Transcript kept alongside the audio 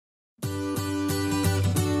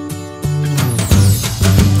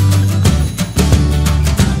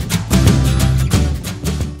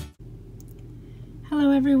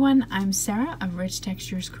everyone, I'm Sarah of Rich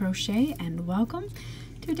Textures Crochet and welcome.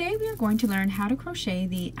 Today we are going to learn how to crochet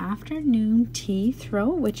the Afternoon Tea Throw,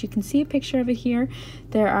 which you can see a picture of it here.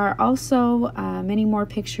 There are also many more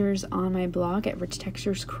pictures on my blog at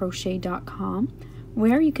richtexturescrochet.com,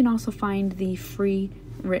 where you can also find the free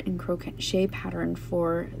written crochet pattern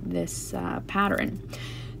for this pattern.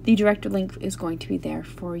 The direct link is going to be there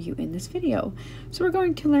for you in this video. So we're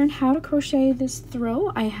going to learn how to crochet this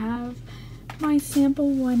throw. I have my sample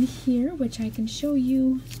one here, which I can show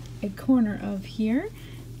you a corner of here.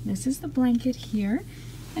 This is the blanket here,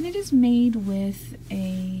 and it is made with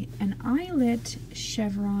an eyelet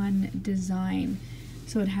chevron design.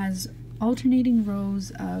 So it has alternating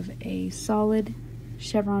rows of a solid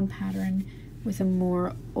chevron pattern with a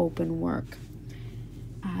more open work.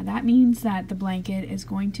 That means that the blanket is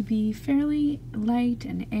going to be fairly light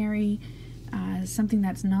and airy, something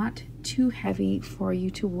that's not too heavy for you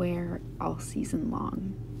to wear all season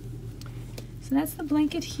long. So that's the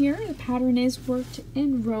blanket here. The pattern is worked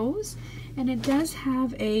in rows, and it does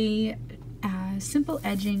have a simple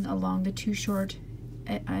edging along the two short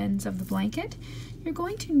ends of the blanket. You're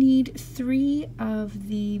going to need 3 of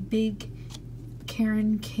the big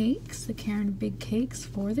Caron cakes, the Caron big cakes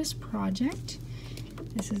for this project.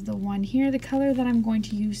 This is the one here. The color that I'm going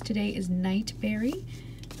to use today is Nightberry.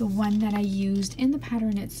 The one that I used in the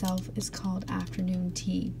pattern itself is called Afternoon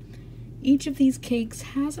Tea. Each of these cakes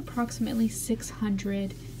has approximately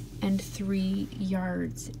 603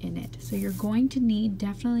 yards in it. So you're going to need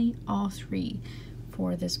definitely all 3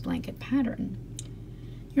 for this blanket pattern.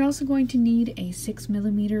 You're also going to need a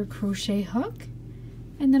 6mm crochet hook,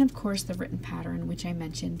 and then of course the written pattern, which I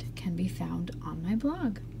mentioned can be found on my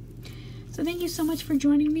blog. So thank you so much for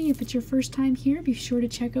joining me. If it's your first time here, be sure to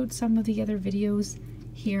check out some of the other videos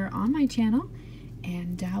here on my channel,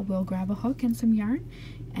 and we'll grab a hook and some yarn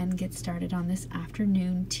and get started on this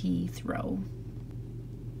afternoon tea throw.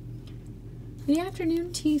 The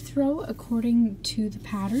afternoon tea throw, according to the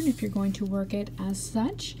pattern, if you're going to work it as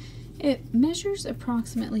such, it measures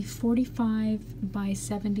approximately 45 by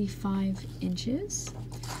 75 inches.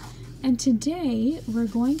 And today we're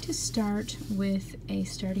going to start with a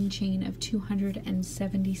starting chain of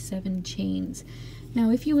 277 chains. Now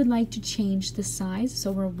if you would like to change the size,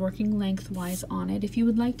 so we're working lengthwise on it, if you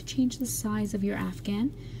would like to change the size of your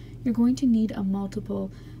afghan, you're going to need a multiple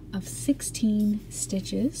of 16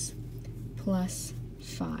 stitches plus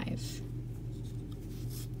 5.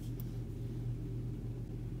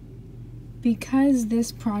 Because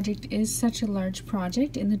this project is such a large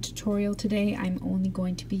project, in the tutorial today I'm only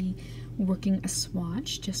going to be working a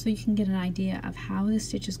swatch just so you can get an idea of how the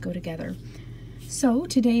stitches go together. So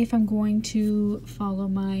today, if I'm going to follow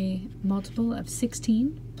my multiple of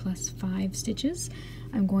 16 plus 5 stitches,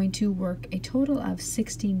 I'm going to work a total of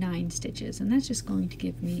 69 stitches, and that's just going to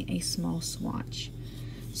give me a small swatch.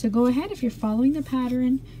 So go ahead, if you're following the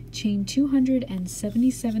pattern, chain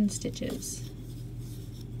 277 stitches.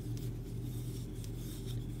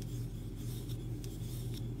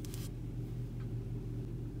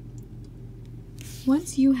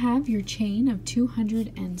 Once you have your chain of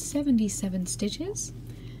 277 stitches,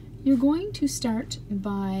 you're going to start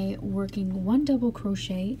by working 1 double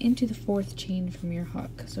crochet into the 4th chain from your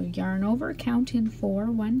hook. So yarn over, count in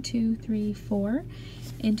 4, 1, 2, 3, 4.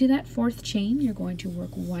 Into that 4th chain, you're going to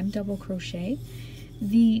work 1 double crochet.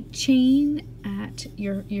 The chain at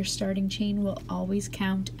your starting chain will always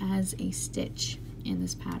count as a stitch in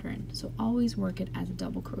this pattern. So always work it as a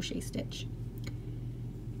double crochet stitch.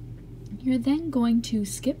 You're then going to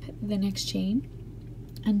skip the next chain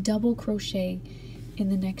and double crochet in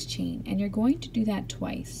the next chain, and you're going to do that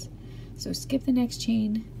twice. So skip the next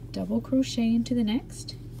chain, double crochet into the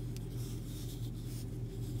next,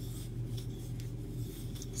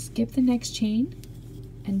 skip the next chain,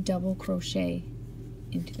 and double crochet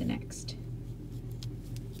into the next.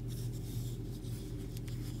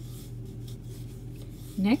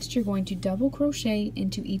 Next, you're going to double crochet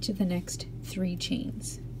into each of the next 3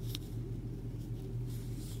 chains.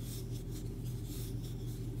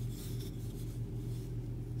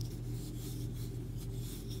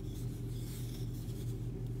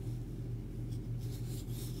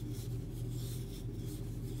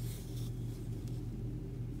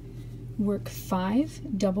 Work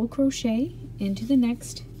 5 double crochet into the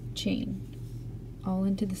next chain, all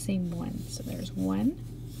into the same one. So there's 1,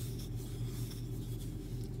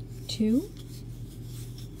 2,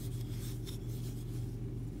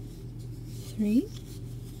 3,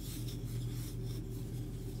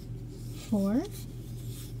 4,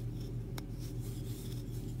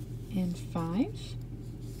 and 5.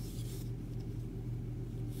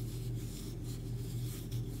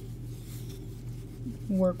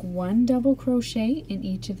 Work 1 double crochet in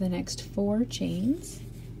each of the next 4 chains.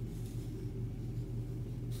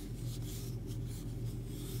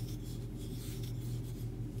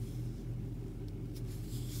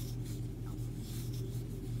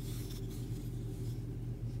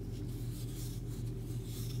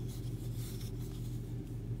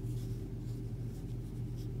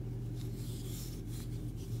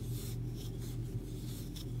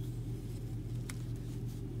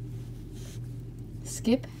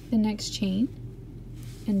 Skip the next chain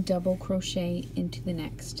and double crochet into the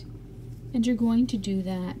next, and you're going to do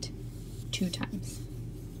that 2 times.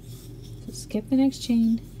 So skip the next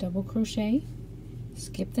chain, double crochet,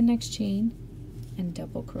 skip the next chain, and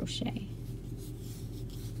double crochet.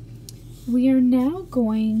 We are now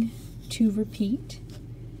going to repeat,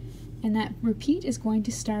 and that repeat is going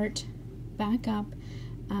to start back up,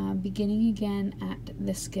 beginning again at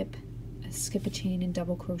the skip a chain and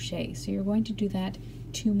double crochet. So you're going to do that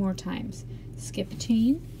 2 more times. Skip a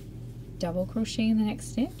chain, double crochet in the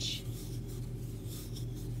next stitch,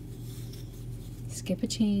 skip a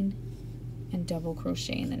chain, and double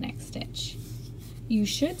crochet in the next stitch. You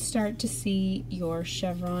should start to see your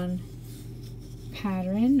chevron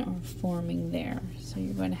pattern or forming there. So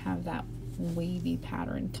you're going to have that wavy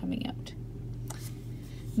pattern coming out.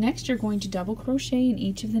 Next, you're going to double crochet in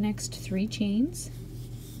each of the next 3 chains.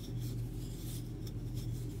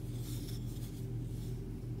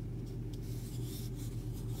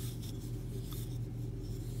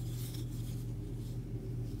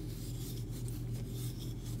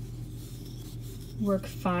 Work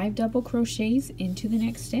 5 double crochets into the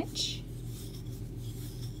next stitch.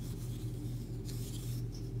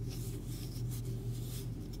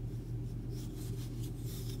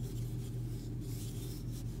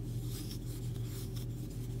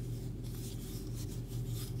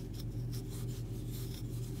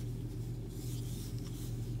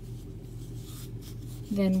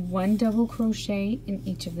 Then 1 double crochet in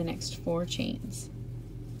each of the next 4 chains.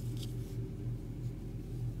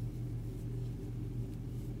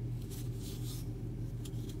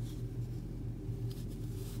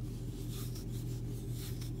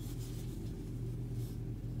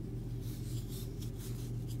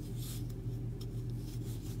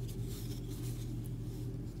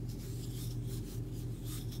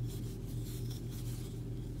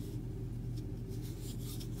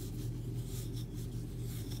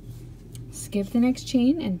 Skip the next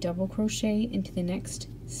chain and double crochet into the next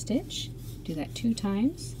stitch. Do that 2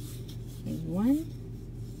 times. There's 1.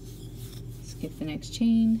 Skip the next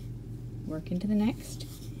chain, work into the next,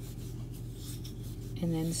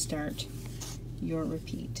 and then start your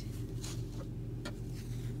repeat.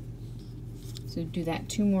 So do that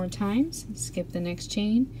 2 more times. Skip the next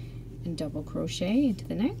chain and double crochet into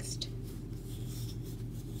the next.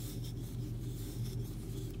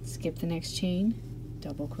 Skip the next chain,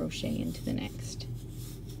 double crochet into the next.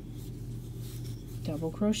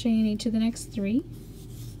 Double crochet in each of the next 3.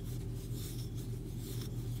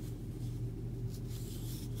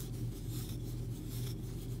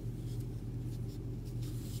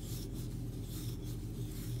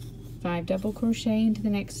 Five double crochet into the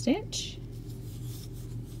next stitch.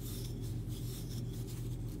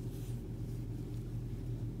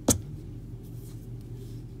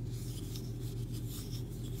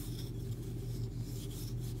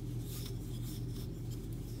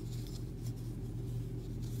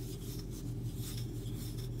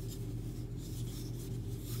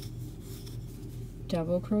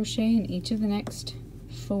 Double crochet in each of the next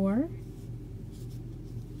 4.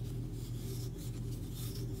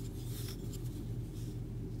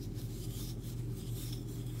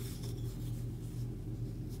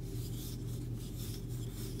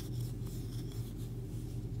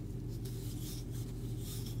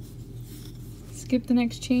 Skip the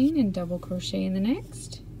next chain and double crochet in the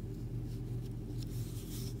next,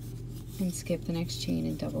 and skip the next chain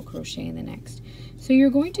and double crochet in the next. So you're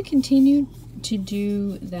going to continue to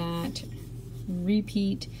do that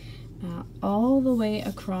repeat all the way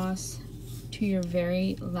across to your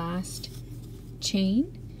very last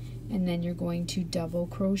chain, and then you're going to double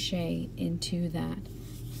crochet into that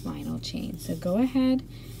final chain. So go ahead,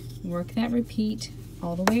 work that repeat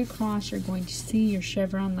all the way across. You're going to see your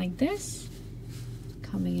chevron like this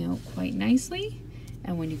coming out quite nicely,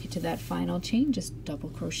 and when you get to that final chain, just double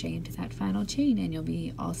crochet into that final chain and you'll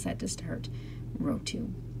be all set to start row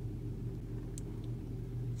 2.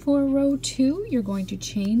 For row 2, you're going to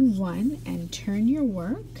chain 1 and turn your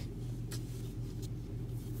work,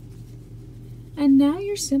 and now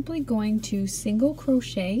you're simply going to single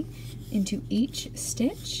crochet into each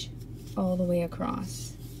stitch all the way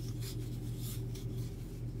across.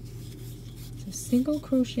 So single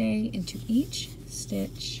crochet into each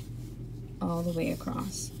stitch all the way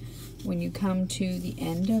across. When you come to the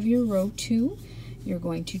end of your row 2, you're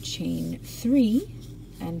going to chain 3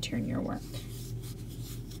 and turn your work.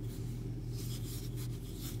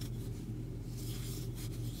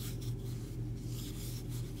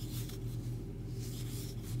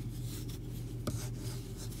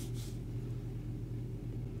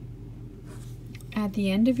 At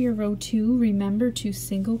the end of your row 2, remember to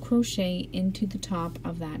single crochet into the top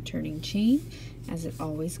of that turning chain, as it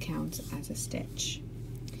always counts as a stitch.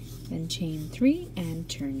 Then chain 3 and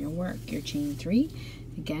turn your work. Your chain 3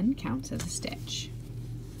 again counts as a stitch.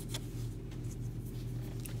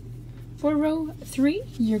 For row 3,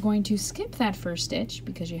 you're going to skip that first stitch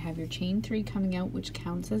because you have your chain 3 coming out, which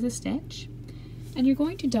counts as a stitch, and you're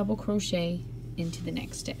going to double crochet into the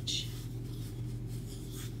next stitch.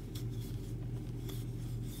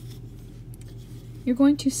 You're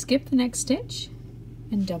going to skip the next stitch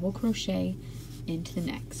and double crochet into the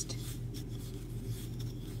next.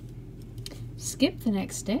 Skip the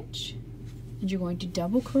next stitch and you're going to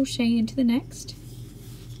double crochet into the next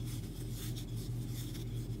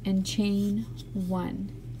and chain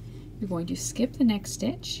 1. You're going to skip the next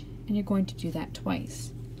stitch and you're going to do that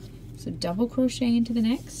twice. So double crochet into the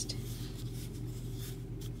next,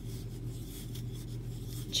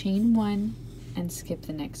 chain 1 and skip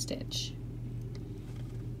the next stitch.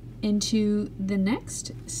 Into the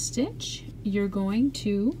next stitch, you're going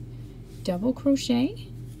to double crochet,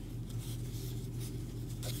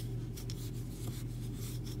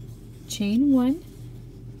 chain 1,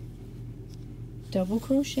 double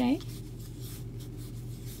crochet,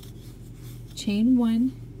 chain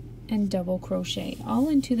 1, and double crochet, all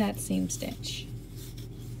into that same stitch.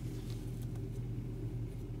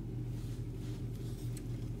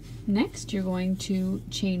 Next, you're going to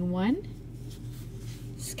chain 1,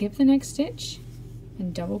 skip the next stitch,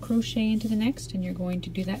 and double crochet into the next, and you're going to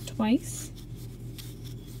do that twice.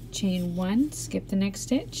 Chain 1, skip the next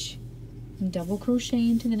stitch, and double crochet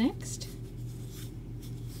into the next.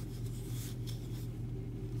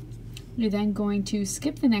 You're then going to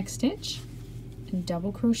skip the next stitch and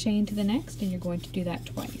double crochet into the next, and you're going to do that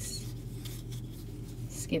twice.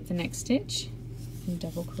 Skip the next stitch and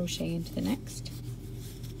double crochet into the next.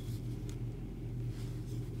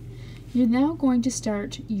 You're now going to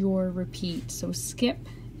start your repeat. So skip,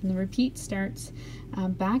 and the repeat starts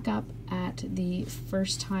back up at the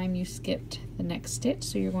first time you skipped the next stitch.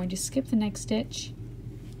 So you're going to skip the next stitch,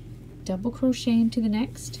 double crochet into the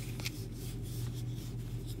next,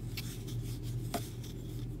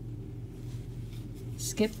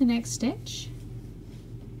 skip the next stitch,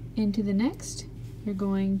 into the next, you're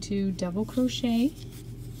going to double crochet,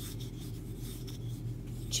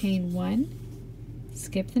 chain 1,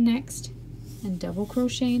 skip the next, and double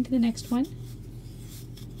crochet into the next one,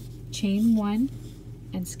 chain 1,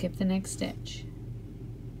 and skip the next stitch.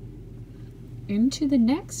 Into the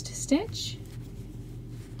next stitch,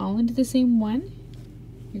 all into the same one,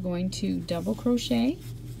 you're going to double crochet,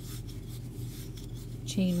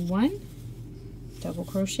 chain 1, double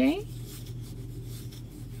crochet,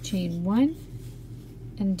 chain 1,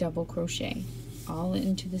 and double crochet, all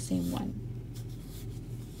into the same one.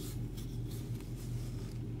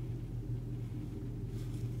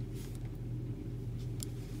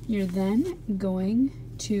 You're then going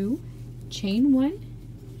to chain 1,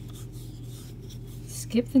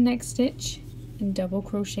 skip the next stitch, and double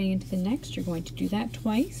crochet into the next. You're going to do that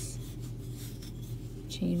twice.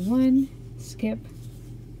 Chain 1, skip,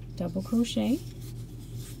 double crochet.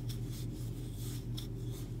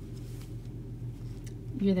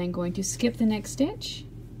 You're then going to skip the next stitch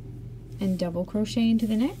and double crochet into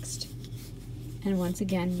the next. And once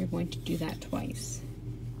again, you're going to do that twice.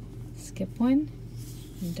 Skip 1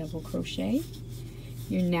 and double crochet.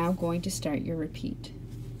 You're now going to start your repeat.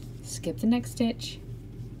 Skip the next stitch,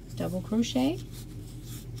 double crochet,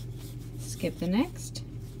 skip the next,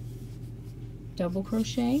 double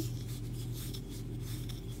crochet,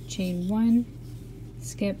 chain 1,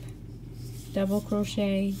 skip, double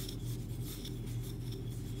crochet,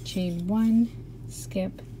 chain 1,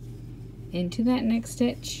 skip, into that next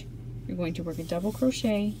stitch, you're going to work a double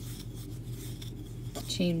crochet,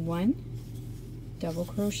 chain 1, double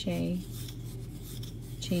crochet,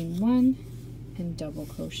 chain 1, and double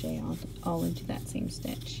crochet all into that same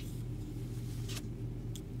stitch.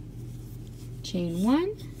 Chain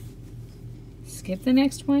 1, skip the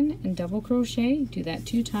next one and double crochet, do that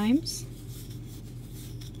 2 times.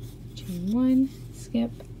 Chain 1,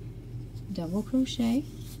 skip, double crochet,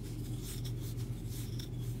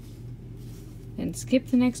 then skip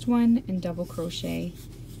the next one and double crochet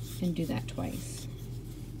and do that twice.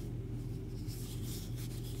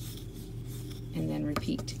 and then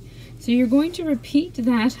repeat. So you're going to repeat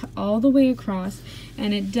that all the way across,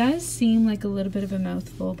 and it does seem like a little bit of a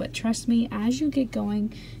mouthful, but trust me, as you get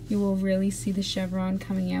going, you will really see the chevron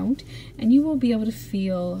coming out, and you will be able to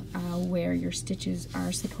feel where your stitches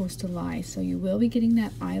are supposed to lie. So you will be getting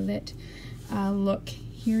that eyelet look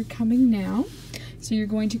here coming now. So you're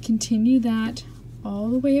going to continue that all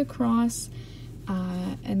the way across,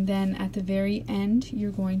 and then at the very end, you're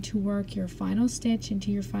going to work your final stitch into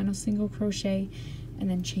your final single crochet, and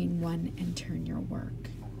then chain 1 and turn your work.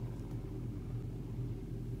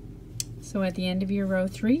 So at the end of your row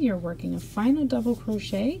 3, you're working a final double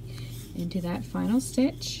crochet into that final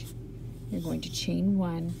stitch. You're going to chain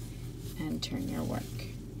 1 and turn your work.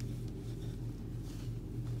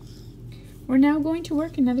 We're now going to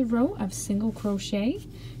work another row of single crochet.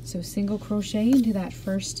 So single crochet into that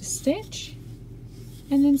first stitch,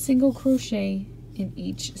 and then single crochet in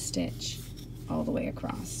each stitch all the way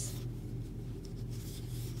across.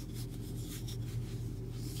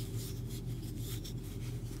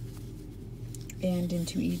 And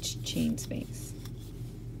into each chain space.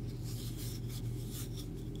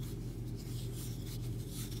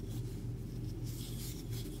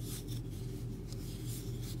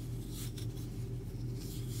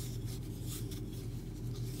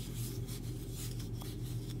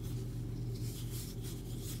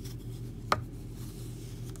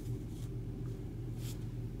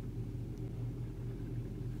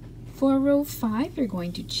 For row 5, you're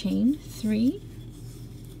going to chain 3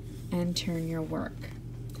 and turn your work.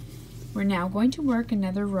 We're now going to work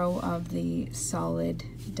another row of the solid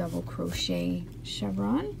double crochet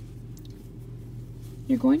chevron.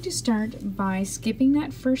 You're going to start by skipping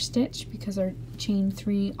that first stitch because our chain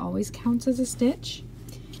 3 always counts as a stitch,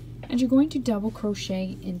 and you're going to double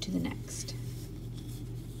crochet into the next.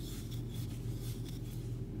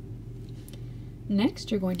 Next,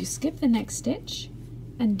 you're going to skip the next stitch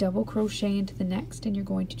and double crochet into the next, and you're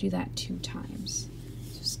going to do that 2 times.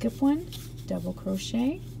 Skip 1, double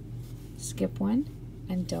crochet, skip 1,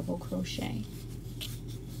 and double crochet.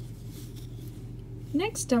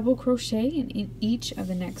 Next, double crochet in each of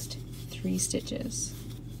the next 3 stitches.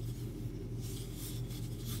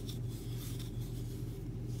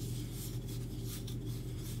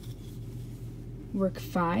 Work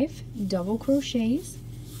 5 double crochets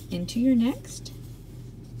into your next,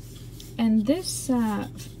 and this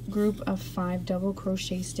group of 5 double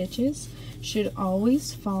crochet stitches should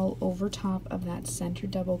always fall over top of that center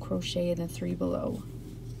double crochet in the 3 below.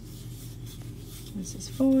 This is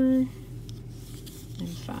 4 and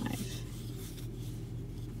 5.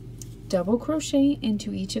 Double crochet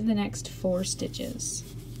into each of the next 4 stitches.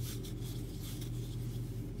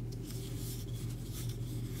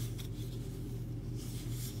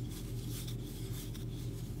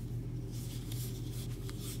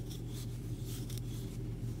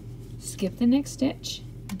 Skip the next stitch,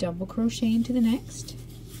 double crochet into the next,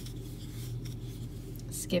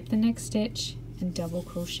 skip the next stitch, and double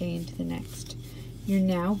crochet into the next. You're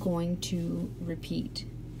now going to repeat.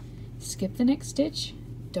 Skip the next stitch,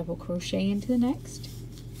 double crochet into the next,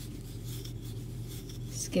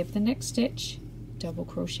 skip the next stitch, double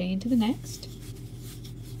crochet into the next,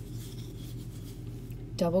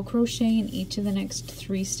 double crochet in each of the next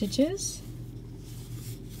 3 stitches,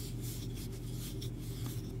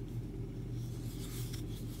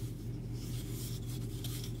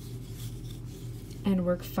 and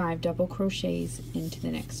work 5 double crochets into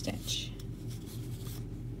the next stitch.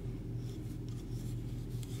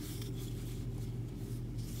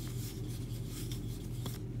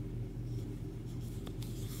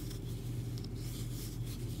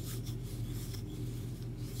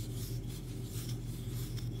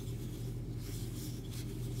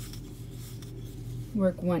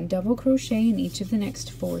 Work 1 double crochet in each of the next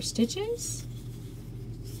 4 stitches.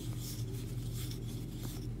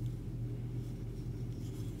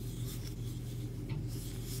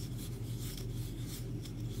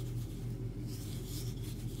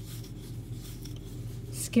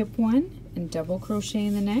 Skip 1 and double crochet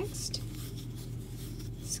in the next,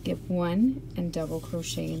 skip 1 and double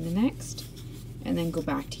crochet in the next, and then go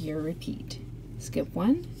back to your repeat. Skip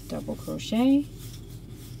 1, double crochet,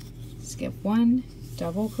 skip 1,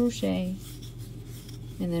 double crochet,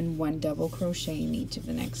 and then 1 double crochet in each of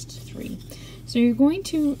the next 3. So you're going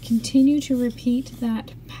to continue to repeat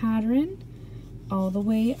that pattern all the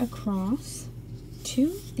way across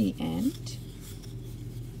to the end.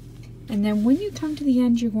 And then when you come to the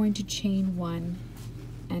end, you're going to chain 1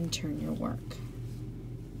 and turn your work.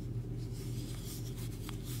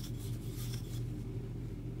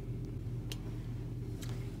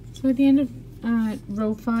 So at the end of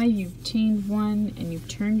row 5, you've chained 1 and you've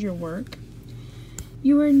turned your work.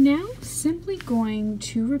 You are now simply going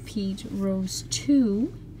to repeat rows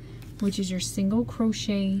 2, which is your single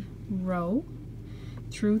crochet row,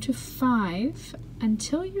 through to 5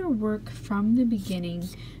 until your work from the beginning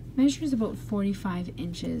measures about 45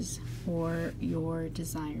 inches for your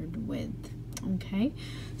desired width. Okay,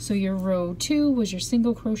 so your row 2 was your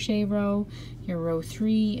single crochet row, your row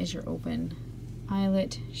 3 is your open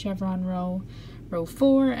eyelet chevron row, row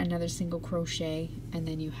 4 another single crochet, and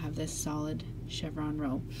then you have this solid chevron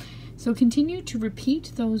row. So continue to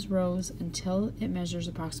repeat those rows until it measures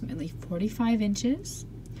approximately 45 inches.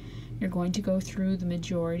 You're going to go through the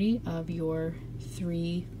majority of your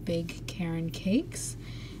 3 big Caron cakes,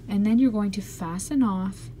 and then you're going to fasten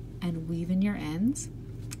off and weave in your ends.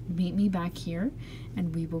 Meet me back here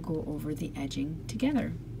and we will go over the edging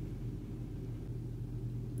together.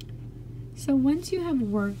 So once you have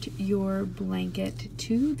worked your blanket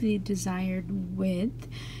to the desired width,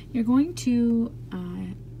 you're going to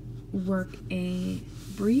work a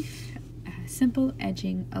brief, simple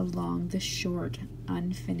edging along the short,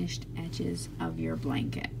 unfinished edges of your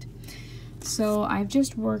blanket. So I've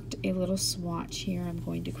just worked a little swatch here. I'm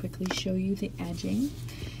going to quickly show you the edging.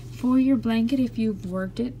 For your blanket, if you've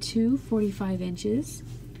worked it to 45 inches,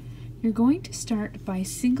 you're going to start by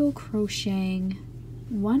single crocheting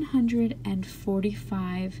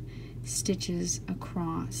 145 stitches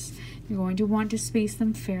across. You're going to want to space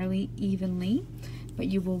them fairly evenly, but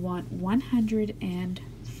you will want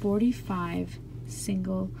 145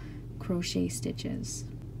 single crochet stitches.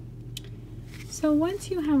 So once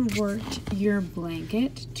you have worked your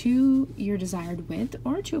blanket to your desired width,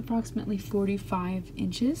 or to approximately 45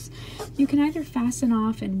 inches, you can either fasten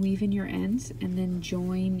off and weave in your ends and then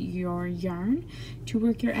join your yarn to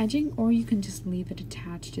work your edging, or you can just leave it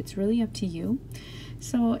attached. It's really up to you.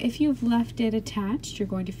 So if you've left it attached, you're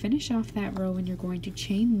going to finish off that row and you're going to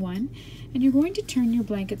chain 1, and you're going to turn your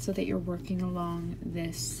blanket so that you're working along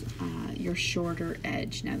this your shorter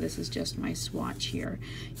edge. Now this is just my swatch here.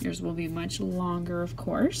 Yours will be much longer, of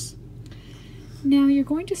course. Now you're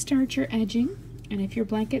going to start your edging, and if your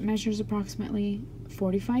blanket measures approximately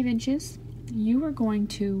 45 inches, you are going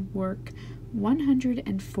to work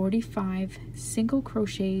 145 single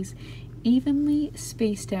crochets evenly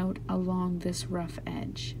spaced out along this rough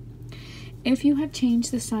edge. If you have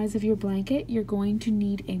changed the size of your blanket, you're going to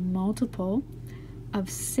need a multiple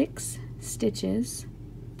of 6 stitches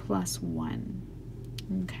plus 1.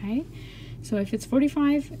 Okay, so if it's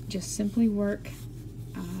 45, just simply work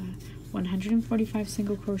 145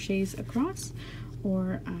 single crochets across,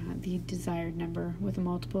 or the desired number with a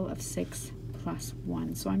multiple of 6 plus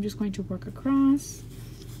 1. So I'm just going to work across.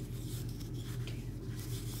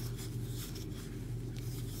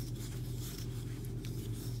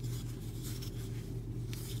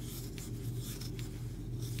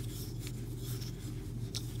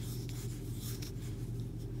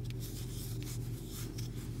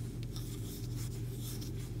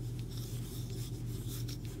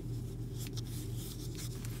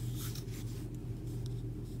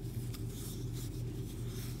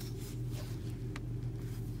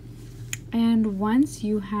 And once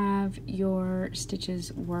you have your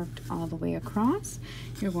stitches worked all the way across,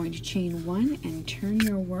 you're going to chain 1 and turn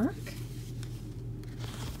your work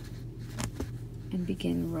and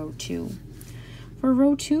begin row 2. For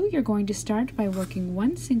row 2, you're going to start by working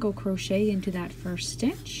 1 single crochet into that first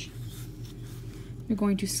stitch. You're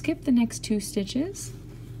going to skip the next 2 stitches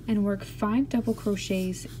and work 5 double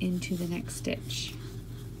crochets into the next stitch.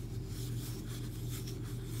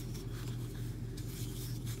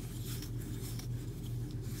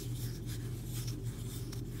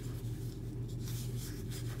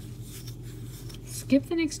 Skip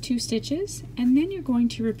the next 2 stitches, and then you're going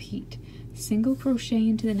to repeat single crochet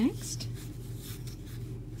into the next,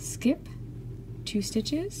 skip 2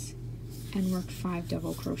 stitches, and work 5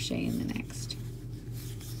 double crochet in the next.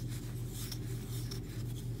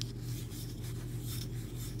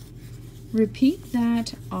 Repeat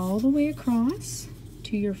that all the way across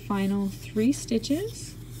to your final 3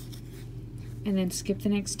 stitches, and then skip the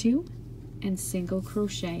next 2 and single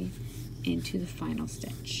crochet into the final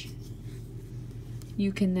stitch.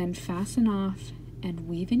 You can then fasten off and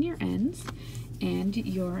weave in your ends, and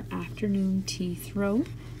your afternoon tea throw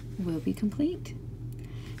will be complete.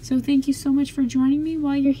 So thank you so much for joining me.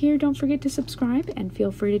 While you're here, don't forget to subscribe and feel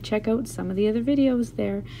free to check out some of the other videos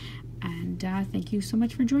there. And thank you so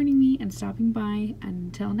much for joining me and stopping by.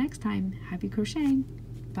 Until next time, happy crocheting.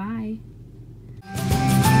 Bye.